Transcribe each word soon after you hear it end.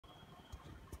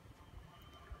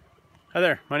Hi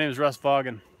there, my name is Russ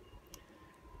Vaughan.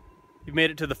 You've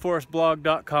made it to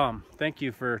theforestblog.com. Thank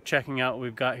you for checking out what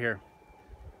we've got here.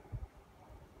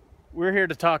 We're here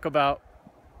to talk about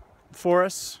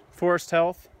forests, forest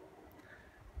health,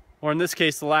 or in this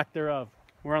case, the lack thereof.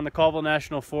 We're on the Colville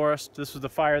National Forest. This was the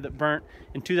fire that burnt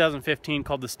in 2015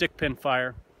 called the Stickpin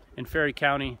Fire in Ferry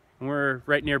County, and we're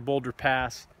right near Boulder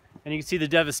Pass. And you can see the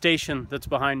devastation that's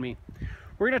behind me.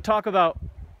 We're going to talk about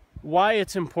why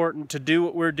it's important to do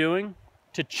what we're doing,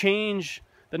 to change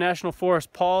the National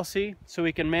Forest policy so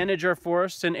we can manage our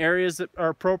forests in areas that are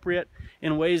appropriate,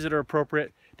 in ways that are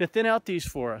appropriate, to thin out these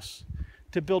forests,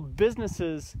 to build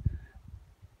businesses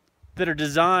that are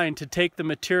designed to take the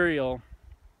material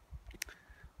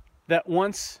that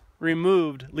once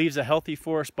removed leaves a healthy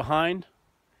forest behind,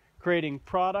 creating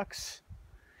products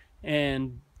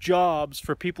and jobs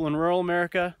for people in rural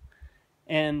America,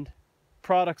 and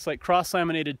products like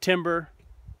cross-laminated timber,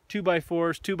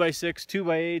 2x4s, 2x6,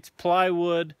 2x8s,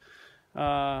 plywood,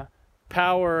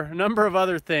 power, a number of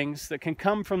other things that can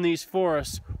come from these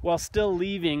forests while still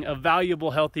leaving a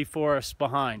valuable, healthy forest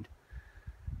behind.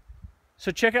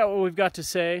 So check out what we've got to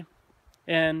say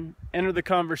and enter the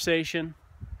conversation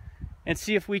and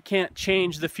see if we can't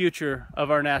change the future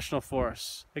of our national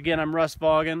forests. Again, I'm Russ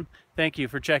Vaughan. Thank you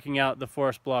for checking out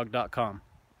theforestblog.com.